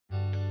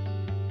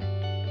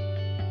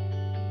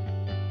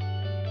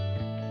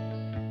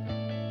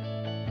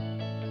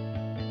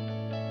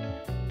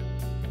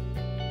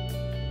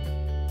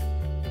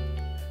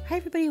Hi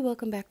everybody,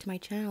 welcome back to my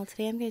channel.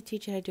 Today I'm going to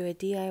teach you how to do a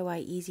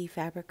DIY easy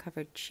fabric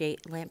covered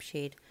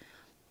lampshade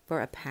for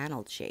a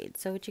paneled shade.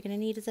 So what you're going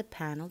to need is a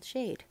paneled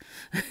shade.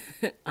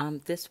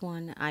 This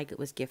one I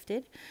was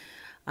gifted.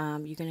 You're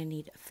going to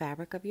need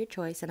fabric of your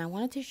choice, and I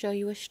wanted to show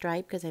you a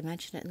stripe because I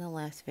mentioned it in the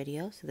last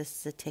video. So this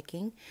is a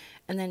ticking,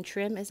 and then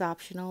trim is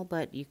optional,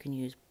 but you can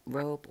use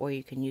rope or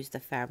you can use the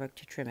fabric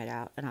to trim it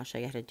out, and I'll show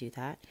you how to do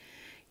that.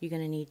 You're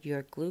going to need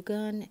your glue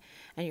gun,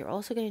 and you're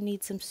also going to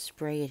need some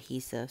spray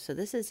adhesive. So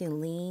this is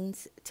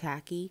Elaine's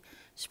tacky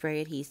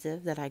spray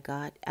adhesive that I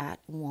got at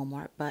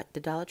Walmart, but the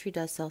Dollar Tree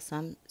does sell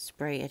some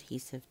spray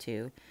adhesive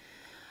too.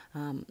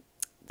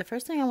 The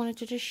first thing I wanted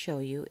to just show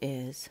you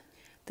is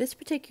this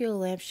particular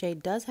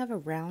lampshade does have a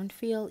round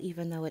feel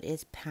even though it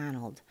is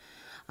paneled.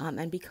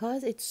 And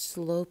because it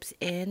slopes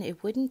in, we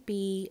wouldn't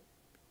be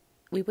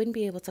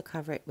able to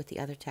cover it with the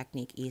other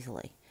technique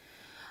easily.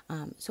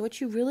 So what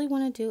you really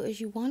want to do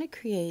is you want to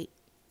create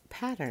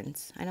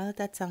patterns. I know that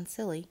that sounds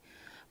silly,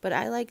 but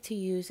I like to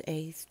use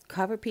a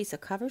piece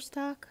of cover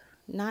stock,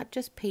 not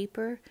just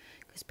paper,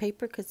 because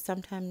paper could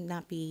sometimes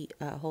not be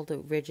hold the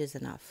ridges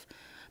enough.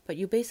 But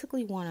you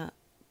basically want to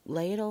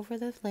lay it over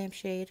the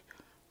lampshade,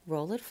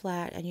 roll it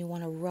flat, and you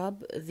want to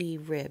rub the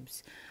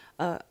ribs.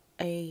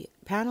 A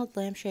paneled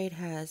lampshade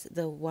has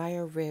the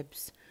wire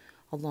ribs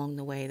along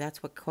the way.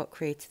 That's what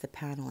creates the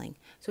paneling.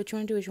 So what you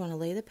want to do is you want to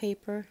lay the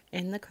paper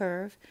in the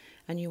curve,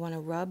 and you want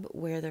to rub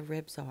where the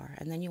ribs are,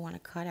 and then you want to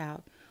cut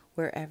out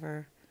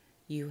wherever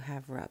you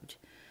have rubbed.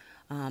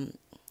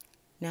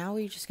 Now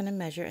we're just going to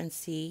measure and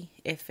see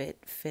if it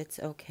fits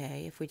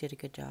okay, if we did a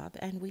good job,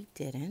 and we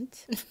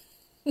didn't.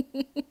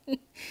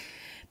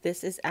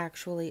 This is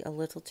actually a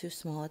little too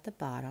small at the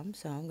bottom,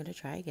 so I'm going to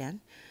try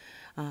again.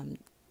 I'm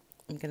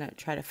going to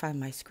try to find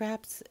my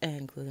scraps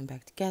and glue them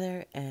back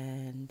together,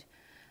 and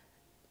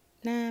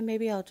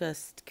maybe I'll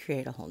just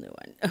create a whole new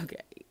one.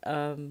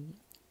 Okay.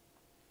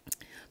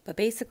 But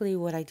basically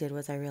what I did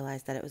was I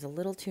realized that it was a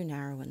little too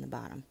narrow in the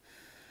bottom.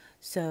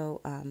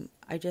 So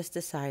I just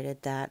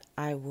decided that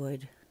I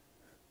would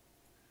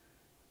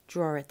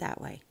draw it that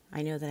way.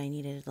 I know that I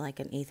needed like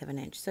 1/8 of an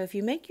inch. So if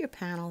you make your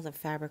panels of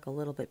fabric a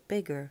little bit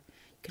bigger,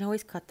 you can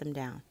always cut them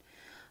down.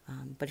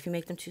 But if you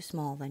make them too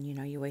small, then you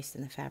know you're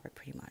wasting the fabric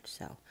pretty much.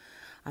 So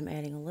I'm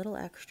adding a little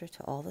extra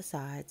to all the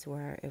sides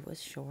where it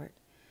was short.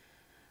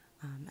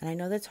 And I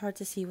know that's hard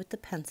to see with the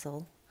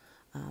pencil.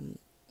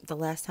 The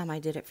last time I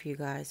did it for you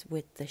guys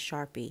with the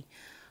Sharpie,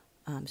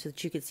 so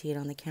that you could see it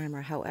on the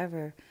camera.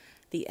 However,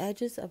 the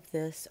edges of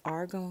this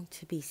are going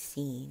to be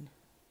seen.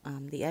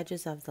 The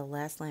edges of the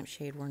last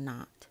lampshade were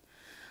not.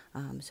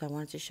 So I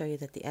wanted to show you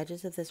that the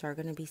edges of this are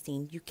going to be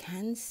seen. You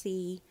can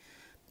see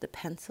the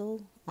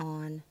pencil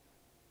on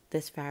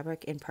this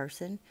fabric in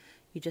person.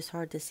 You're just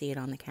hard to see it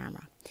on the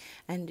camera.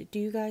 And do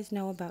you guys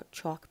know about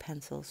chalk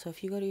pencils? So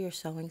if you go to your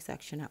sewing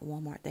section at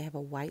Walmart, they have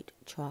a white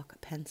chalk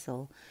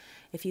pencil.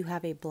 If you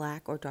have a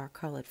black or dark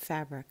colored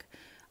fabric,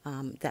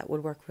 that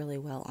would work really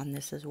well on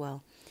this as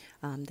well.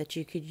 That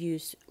you could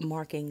use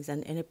markings,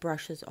 and it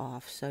brushes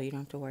off, so you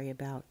don't have to worry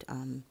about,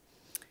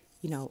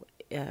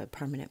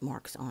 permanent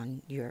marks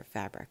on your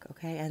fabric,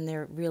 okay? And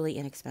they're really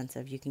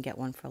inexpensive. You can get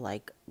one for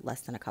like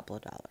less than a couple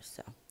of dollars,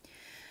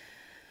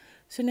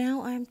 So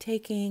now I'm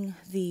taking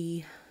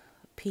the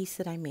piece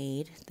that I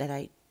made, that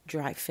I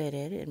dry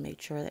fitted and made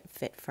sure that it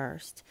fit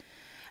first.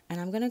 And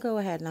I'm going to go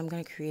ahead and I'm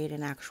going to create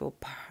an actual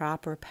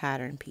proper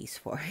pattern piece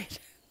for it.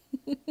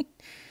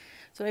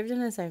 So what I've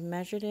done is I've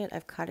measured it,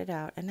 I've cut it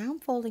out, and now I'm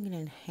folding it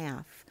in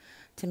half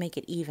to make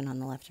it even on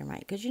the left and right.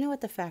 Because you know at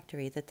the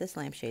factory that this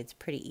lampshade's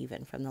pretty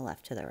even from the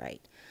left to the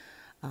right.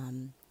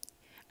 And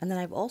then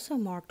I've also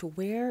marked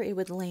where it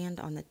would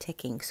land on the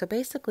ticking. So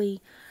basically,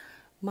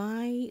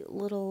 my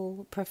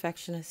little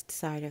perfectionist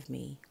side of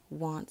me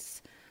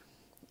wants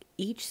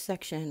each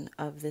section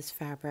of this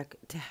fabric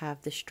to have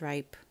a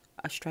stripe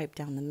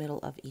down the middle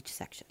of each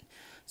section.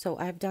 So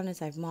what I've done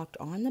is I've marked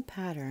on the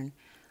pattern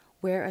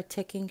where a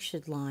ticking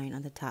should line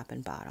on the top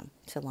and bottom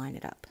to line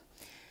it up.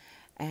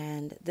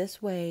 And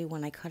this way,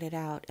 when I cut it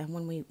out and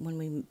when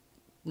we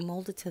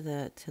mold it to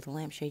the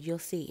lampshade, you'll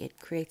see it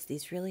creates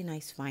these really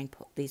nice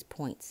these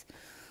points.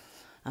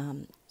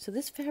 So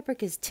this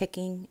fabric is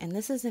ticking, and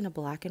this is in a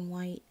black and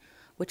white,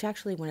 which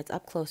actually when it's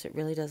up close it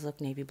really does look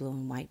navy blue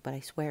and white, but I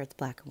swear it's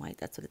black and white.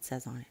 That's what it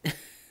says on it.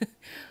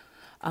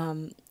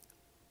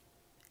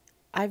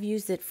 I've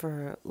used it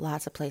for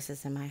lots of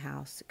places in my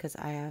house because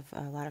I have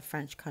a lot of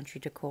French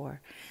country decor,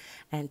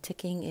 and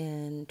ticking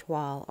in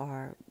toile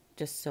are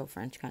just so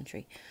French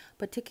country.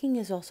 But ticking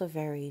is also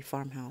very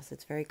farmhouse.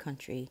 It's very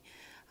country.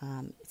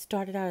 It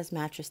started out as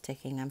mattress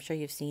ticking. I'm sure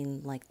you've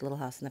seen like Little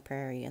House on the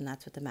Prairie, and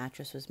that's what the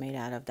mattress was made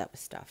out of that was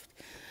stuffed.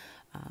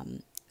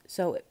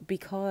 So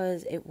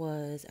because it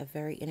was a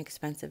very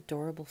inexpensive,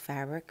 durable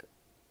fabric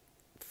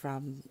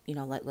from,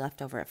 like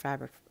leftover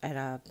fabric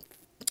at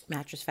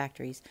mattress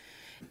factories,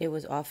 it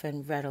was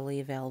often readily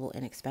available,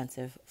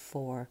 inexpensive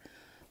for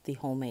the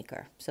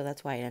homemaker. So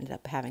that's why it ended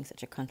up having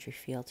such a country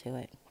feel to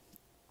it.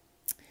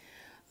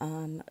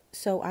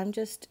 So I'm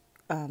just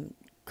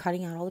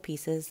cutting out all the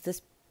pieces.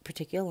 This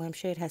particular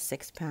lampshade has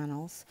 6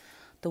 panels.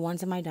 The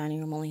ones in my dining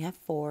room only have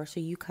 4, so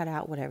you cut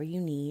out whatever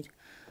you need,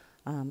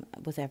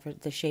 whatever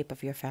the shape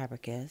of your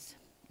fabric is,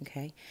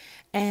 okay?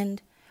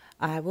 And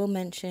I will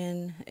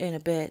mention in a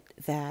bit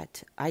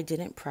that I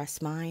didn't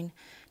press mine.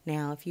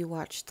 Now, if you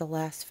watched the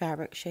last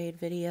fabric shade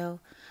video,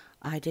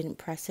 I didn't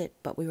press it,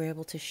 but we were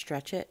able to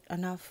stretch it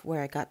enough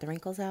where I got the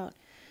wrinkles out.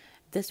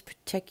 This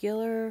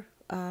particular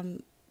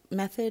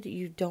method,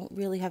 you don't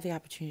really have the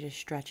opportunity to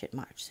stretch it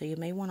much, so you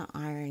may want to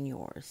iron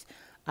yours.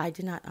 I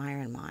did not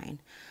iron mine.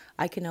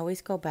 I can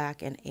always go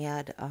back and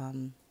add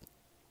a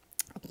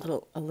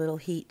little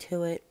heat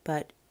to it,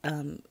 but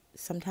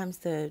sometimes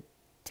the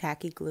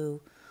tacky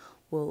glue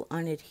will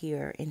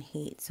unadhere in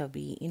heat, so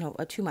be, you know,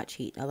 too much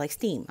heat, like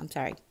steam. I'm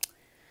sorry,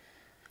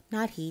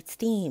 not heat,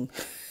 steam.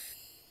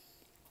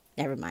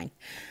 Never mind.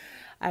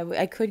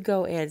 I could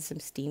go add some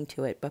steam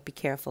to it, but be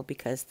careful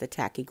because the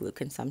tacky glue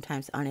can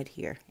sometimes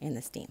unadhere in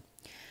the steam.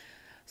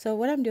 So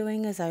what I'm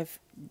doing is I've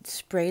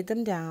sprayed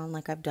them down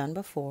like I've done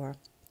before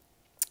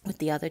with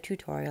the other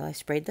tutorial. I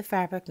sprayed the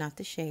fabric, not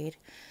the shade,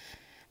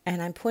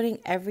 and I'm putting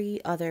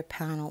every other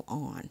panel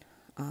on.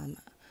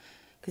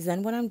 Because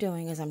then what I'm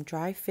doing is I'm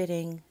dry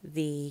fitting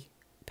the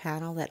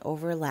panel that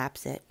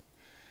overlaps it,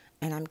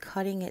 and I'm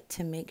cutting it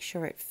to make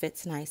sure it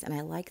fits nice, and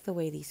I like the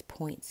way these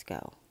points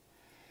go.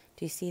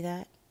 Do you see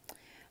that?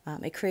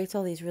 It creates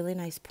all these really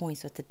nice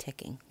points with the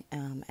ticking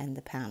and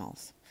the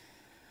panels.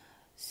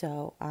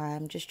 So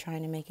I'm just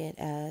trying to make it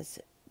as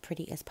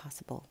pretty as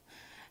possible.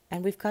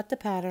 And we've cut the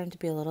pattern to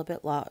be a little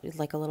bit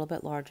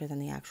larger than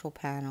the actual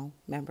panel,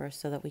 remember,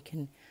 so that we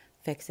can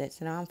fix it.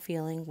 So now I'm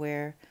feeling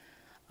where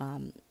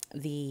I'm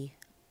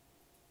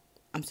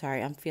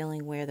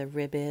feeling where the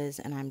rib is,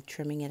 and I'm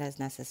trimming it as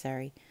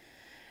necessary.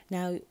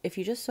 Now, if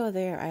you just saw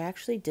there, I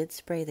actually did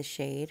spray the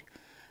shade.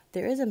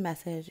 There is a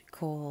method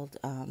called,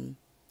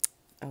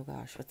 oh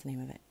gosh, what's the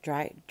name of it?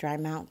 Dry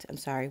mount, I'm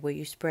sorry, where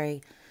you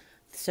spray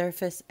the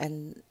surface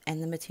and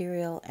the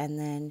material, and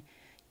then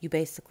you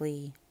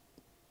basically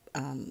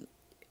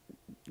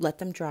let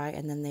them dry,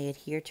 and then they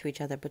adhere to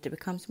each other, but it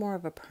becomes more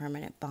of a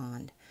permanent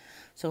bond.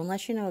 So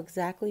unless you know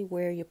exactly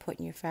where you're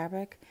putting your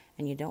fabric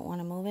and you don't want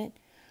to move it,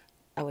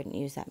 I wouldn't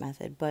use that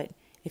method. But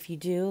if you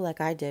do, like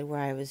I did, where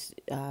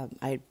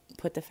I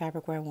put the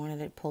fabric where I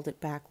wanted it, pulled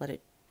it back,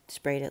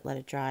 sprayed it, let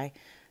it dry,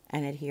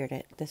 and adhered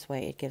it. This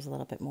way it gives a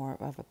little bit more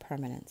of a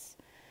permanence.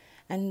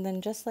 And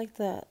then just like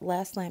the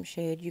last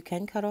lampshade, you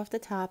can cut off the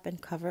top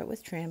and cover it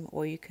with trim,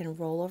 or you can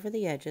roll over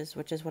the edges,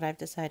 which is what I've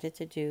decided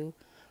to do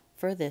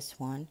for this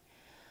one.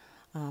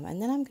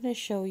 And then I'm going to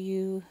show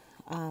you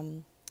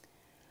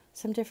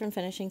some different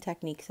finishing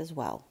techniques as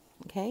well,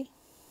 okay?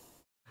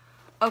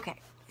 Okay,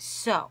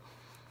 so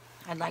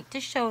I'd like to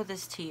show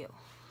this to you.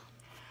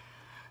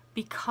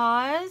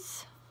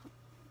 Because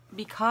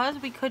we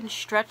couldn't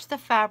stretch the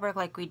fabric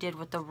like we did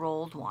with the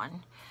rolled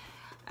one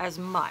as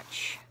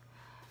much,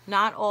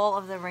 not all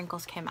of the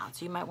wrinkles came out,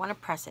 so you might want to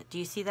press it. Do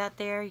you see that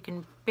there? You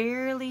can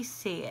barely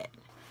see it,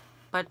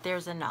 but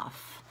there's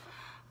enough.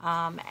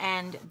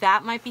 And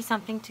that might be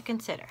something to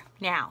consider.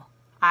 Now,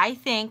 I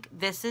think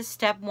this is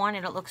step 1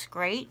 and it looks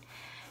great.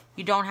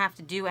 You don't have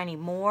to do any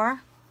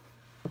more.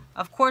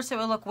 Of course, it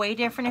will look way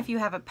different if you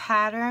have a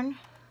pattern,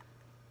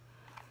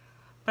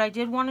 but I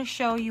did want to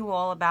show you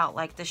all about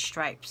like the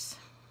stripes.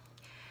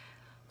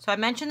 So I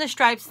mentioned the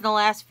stripes in the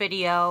last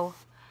video,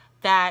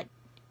 that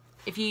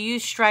if you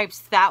use stripes,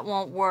 that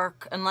won't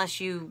work unless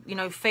you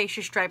face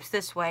your stripes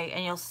this way,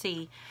 and you'll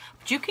see.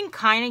 But you can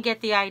kind of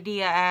get the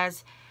idea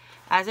as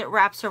it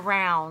wraps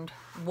around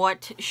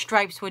what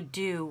stripes would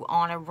do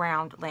on a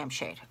round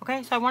lampshade.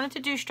 Okay, so I wanted to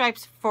do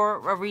stripes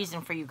for a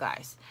reason for you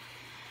guys.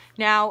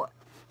 Now,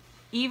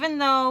 even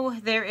though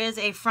there is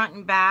a front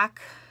and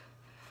back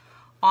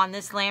on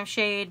this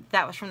lampshade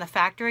that was from the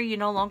factory, you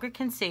no longer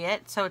can see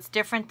it, so it's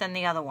different than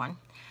the other one.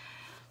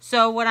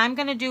 So what I'm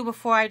going to do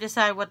before I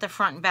decide what the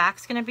front and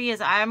back's going to be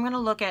is I'm going to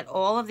look at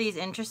all of these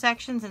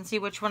intersections and see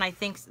which one I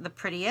think's the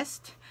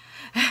prettiest.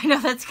 I know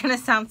that's going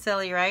to sound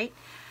silly, right?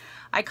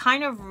 I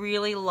kind of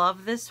really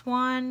love this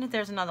one.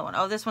 There's another one.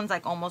 Oh, this one's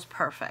like almost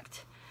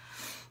perfect.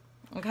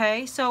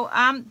 Okay, so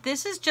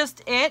this is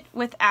just it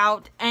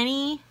without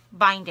any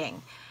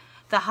binding.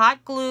 The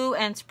hot glue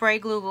and spray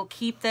glue will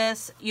keep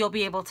this. You'll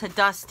be able to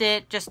dust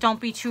it. Just don't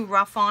be too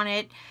rough on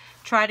it.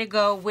 Try to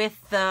go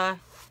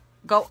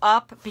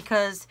up,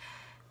 because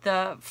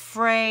the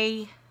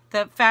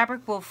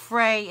fabric will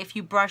fray if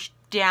you brush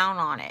down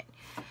on it.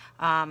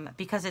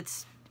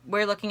 Because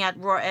we're looking at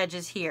raw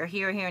edges here, and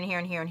here, and here,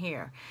 and here, and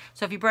here.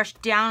 So if you brush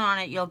down on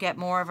it, you'll get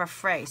more of a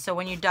fray. So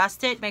when you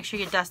dust it, make sure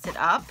you dust it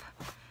up.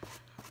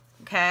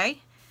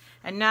 Okay.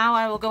 And now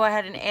I will go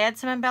ahead and add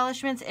some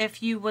embellishments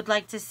if you would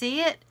like to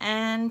see it.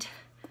 And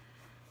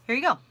here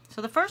you go.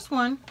 So the first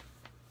one,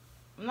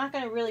 I'm not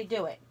going to really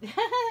do it.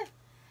 I'm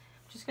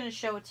just going to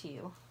show it to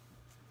you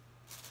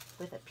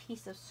with a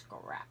piece of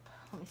scrap.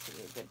 Let me see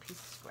a good piece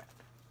of scrap.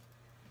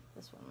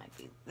 This one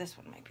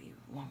might be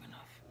long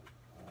enough.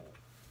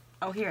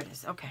 Oh, here it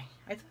is. Okay.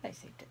 I thought I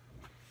saved it.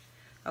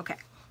 Okay.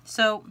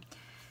 So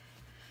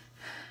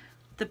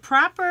the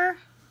proper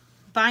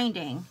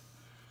binding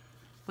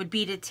would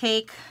be to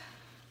take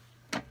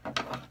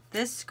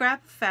this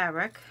scrap of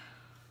fabric.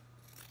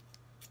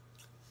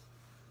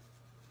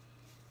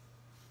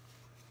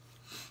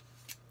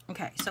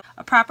 Okay, so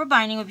a proper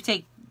binding would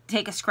be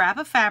take a scrap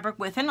of fabric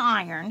with an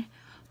iron,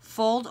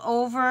 fold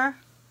over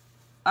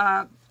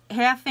a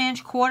 ½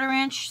 inch,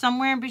 ¼ inch,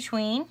 somewhere in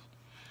between,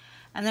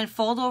 and then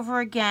fold over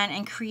again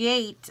and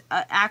create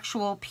an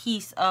actual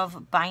piece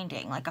of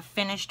binding, like a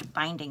finished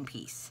binding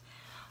piece.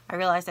 I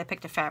realized I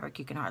picked a fabric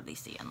you can hardly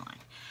see in line.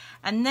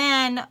 And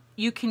then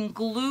you can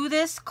glue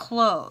this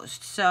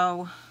closed.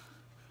 So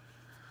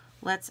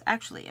let's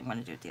actually, I'm going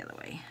to do it the other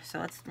way. So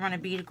let's run a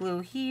bead of glue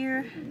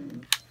here.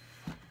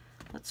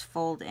 Let's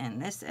fold in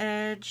this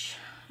edge.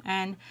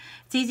 And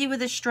it's easy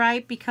with a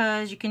stripe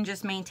because you can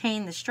just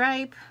maintain the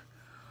stripe.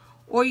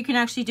 Or you can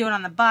actually do it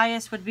on the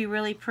bias, would be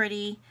really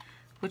pretty,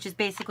 which is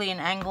basically an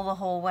angle the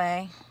whole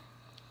way.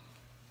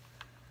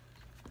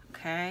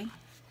 Okay.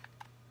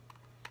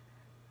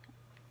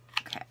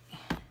 Okay.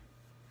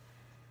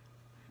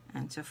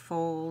 And to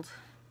fold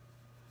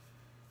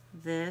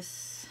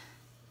this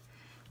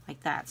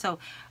like that. So,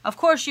 of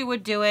course you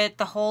would do it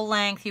the whole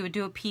length. You would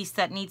do a piece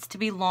that needs to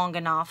be long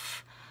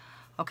enough.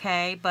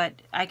 Okay, but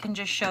I can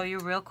just show you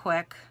real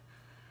quick.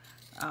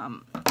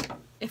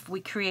 If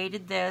we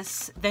created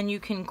this, then you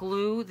can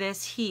glue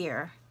this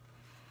here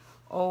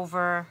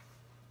over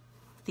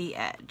the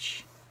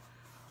edge.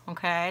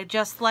 Okay,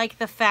 just like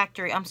the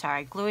factory, I'm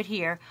sorry, glue it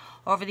here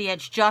over the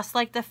edge just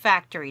like the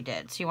factory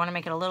did. So you want to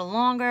make it a little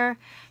longer.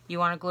 You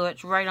want to glue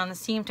it right on the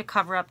seam to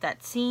cover up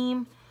that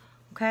seam.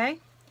 Okay,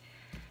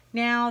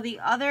 now the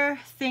other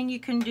thing you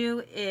can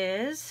do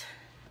is,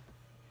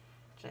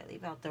 should I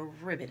leave out the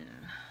ribbon?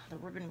 The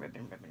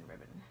ribbon.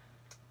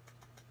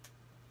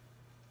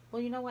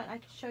 Well, you know what? I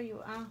can show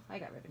you. I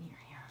got ribbon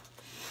here.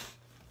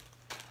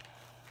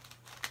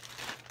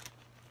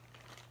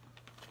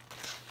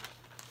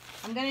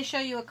 I'm going to show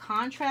you a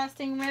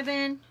contrasting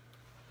ribbon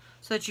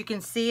so that you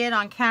can see it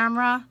on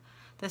camera.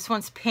 This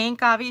one's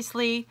pink,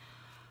 obviously.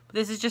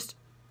 This is just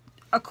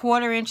a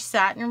 ¼ inch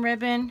satin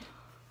ribbon.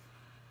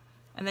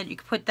 And then you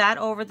can put that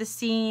over the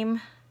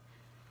seam,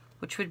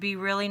 which would be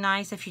really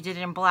nice if you did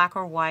it in black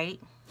or white.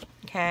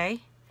 Okay.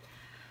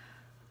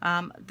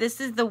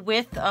 This is the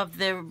width of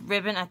the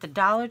ribbon at the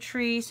Dollar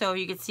Tree, so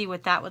you can see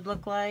what that would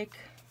look like.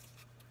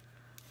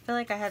 I feel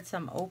like I had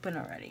some open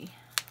already.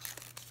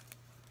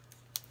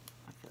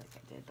 I feel like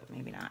I did, but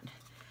maybe not.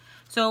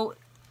 So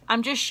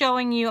I'm just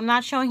showing you, I'm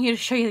not showing you to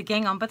show you the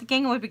gingham, but the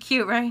gingham would be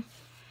cute, right?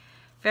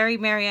 Very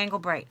Mary Angle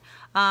Bright.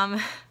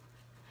 But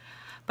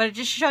it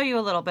just show you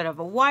a little bit of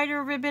a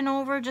wider ribbon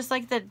over, just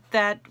like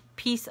that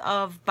piece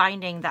of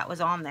binding that was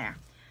on there.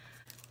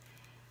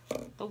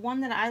 The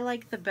one that I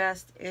like the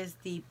best is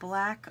the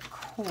black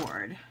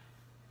cord.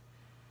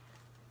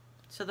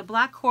 So the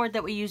black cord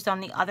that we used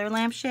on the other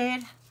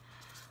lampshade,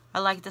 I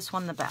like this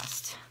one the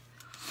best.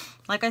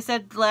 Like I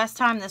said last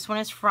time, this one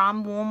is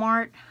from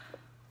Walmart,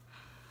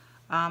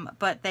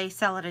 but they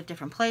sell it at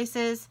different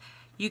places.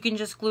 You can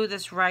just glue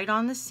this right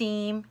on the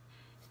seam.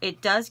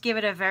 It does give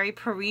it a very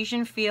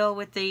Parisian feel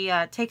with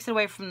the, takes it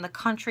away from the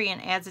country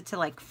and adds it to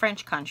like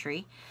French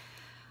country.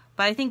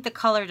 But I think the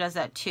color does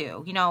that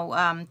too. You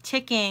know,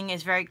 ticking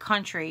is very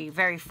country,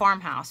 very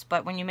farmhouse.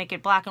 But when you make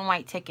it black and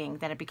white ticking,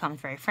 then it becomes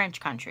very French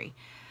country.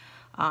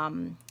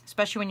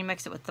 Especially when you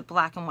mix it with the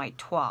black and white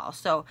toile.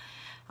 So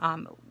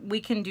we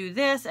can do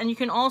this. And you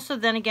can also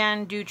then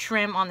again do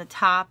trim on the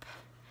top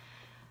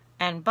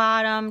and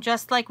bottom,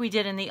 just like we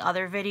did in the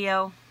other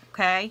video.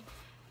 Okay.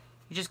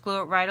 You just glue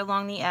it right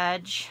along the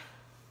edge.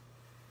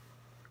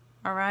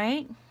 All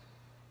right.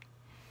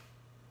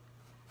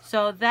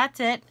 So that's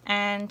it.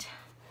 And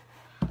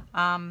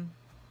I'm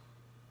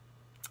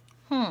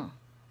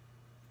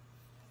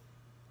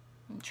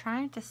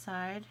trying to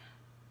decide.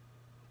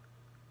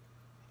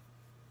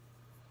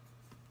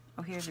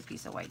 Oh, here's a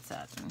piece of white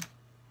satin.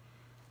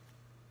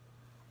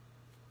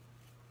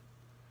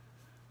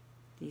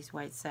 These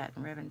white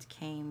satin ribbons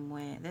came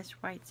with, this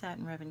white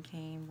satin ribbon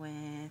came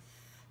with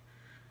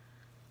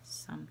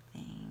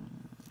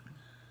something.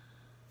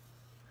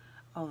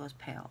 Oh, those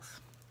pails.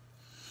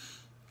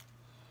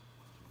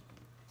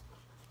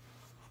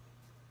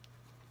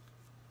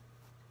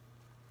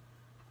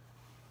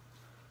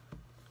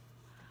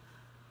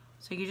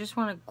 So you just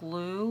want to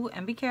glue,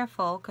 and be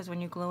careful because when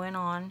you glue in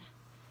on,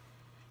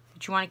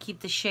 but you want to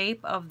keep the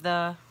shape of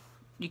the,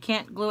 you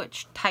can't glue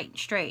it tight and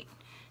straight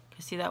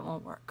because see that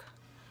won't work.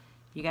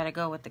 You got to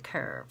go with the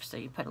curve. So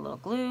you put a little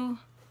glue,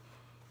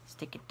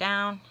 stick it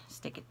down,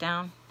 stick it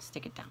down,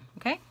 stick it down,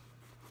 okay?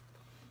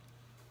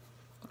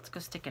 Let's go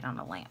stick it on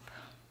a lamp.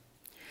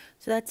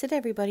 So that's it,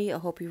 everybody. I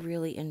hope you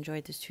really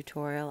enjoyed this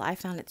tutorial. I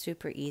found it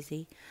super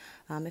easy.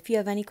 If you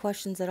have any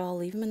questions at all,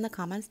 leave them in the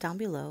comments down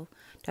below.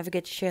 Don't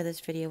forget to share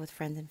this video with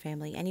friends and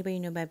family. Anybody you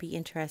know might be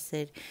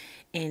interested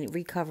in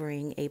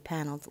recovering a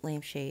paneled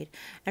lampshade.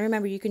 And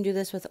remember, you can do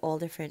this with all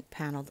different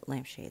paneled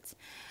lampshades.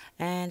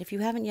 And if you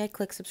haven't yet,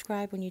 click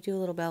subscribe. When you do, a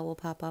little bell will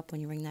pop up.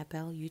 When you ring that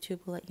bell,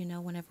 YouTube will let you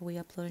know whenever we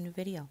upload a new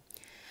video.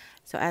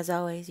 So as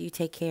always, you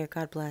take care.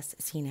 God bless.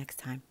 See you next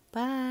time.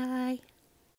 Bye.